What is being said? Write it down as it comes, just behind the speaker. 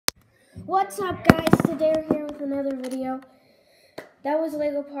What's up, guys? Today we're here with another video. That was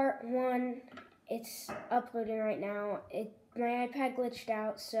Lego Part 1. It's uploading right now. My iPad glitched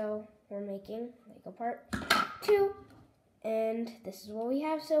out, so we're making Lego Part 2. And this is what we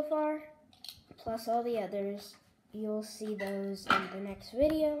have so far, plus all the others. You'll see those in the next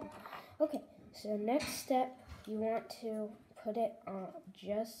video. Okay, so next step, you want to put it on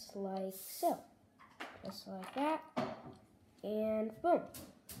just like so. Just like that. And boom.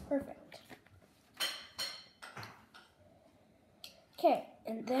 Perfect. Okay,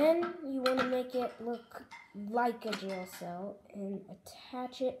 and then you want to make it look like a jail cell and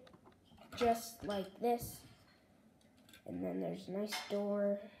attach it just like this. And then there's a nice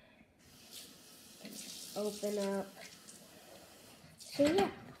door. Open up. So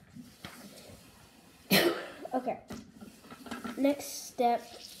yeah. Okay. Next step,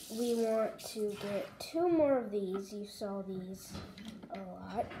 we want to get 2 more of these. You saw these a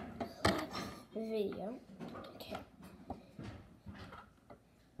lot in the video. Okay.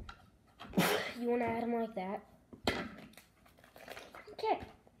 You want to add them like that. Okay.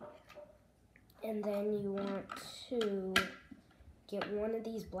 And then you want to get one of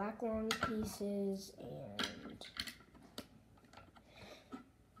these black long pieces and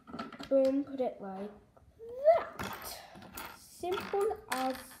boom, put it like that. Simple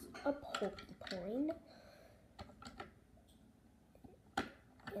as a porcupine.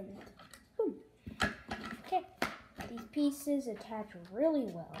 And boom. Okay. These pieces attach really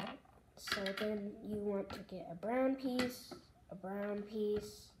well. So then you want to get a brown piece,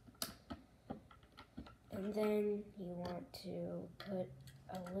 and then you want to put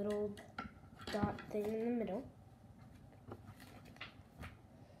a little dot thing in the middle.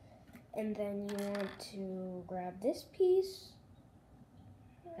 And then you want to grab this piece.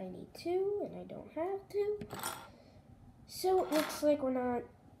 I need 2, and I don't have 2. So it looks like we're not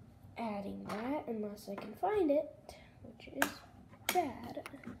adding that unless I can find it, which is bad.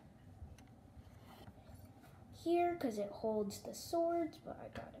 Here, because it holds the swords, but I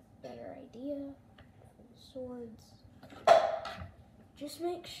got a better idea for the swords. Just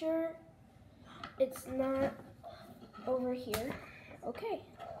make sure it's not over here. Okay,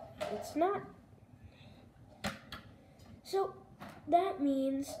 it's not. So that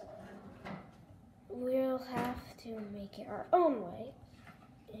means we'll have to make it our own way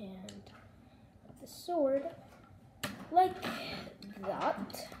and put the sword like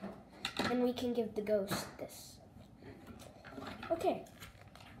that. And we can give the ghost this. Okay.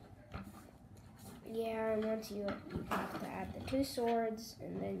 Yeah, and once you have to add the 2 swords,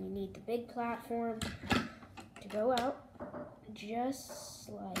 and then you need the big platform to go out, just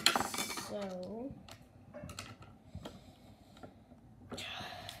like so.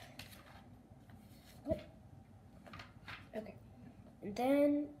 Okay. And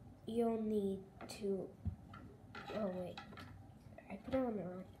then you'll need to, oh wait, I put it on the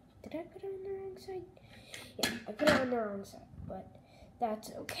wrong. Did I put it on the wrong side? Yeah, I put it on the wrong side, but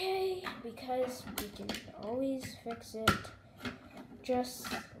that's okay because we can always fix it just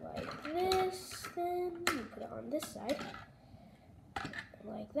like this. Then you put it on this side,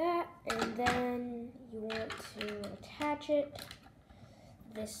 like that, and then you want to attach it.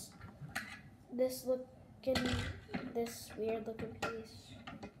 This weird looking piece,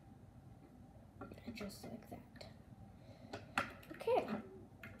 just like that. Okay.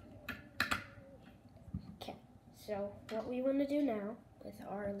 So what we want to do now with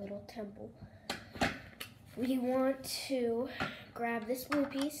our little temple, we want to grab this blue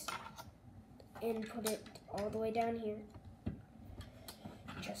piece and put it all the way down here,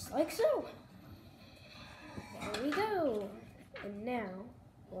 just like so. There we go. And now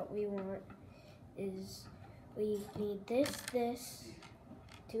what we want is we need this,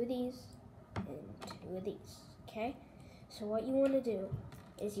 2 of these, and 2 of these, okay? So what you want to do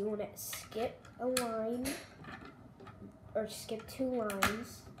is you want to skip a line, or skip 2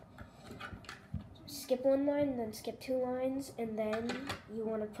 lines. Skip 1 line, then skip 2 lines, and then you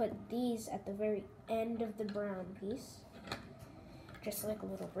want to put these at the very end of the brown piece, just like a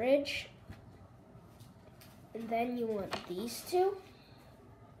little bridge. And then you want these 2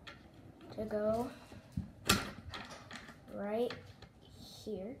 to go right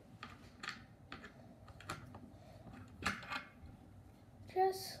here,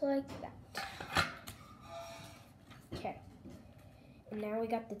 just like that. Okay, and now we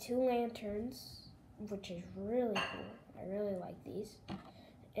got the 2 lanterns, which is really cool. I really like these.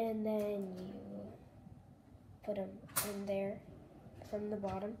 And then you put them in there from the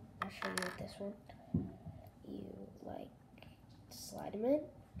bottom. I'll show you with this one. You like slide them in,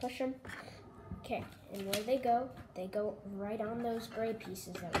 push them, Okay, and where they go right on those gray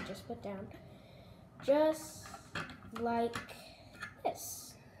pieces that we just put down. Just like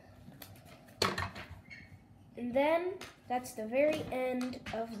this. And then that's the very end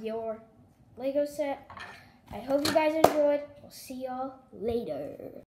of your Lego set. I hope you guys enjoyed. We'll see y'all later.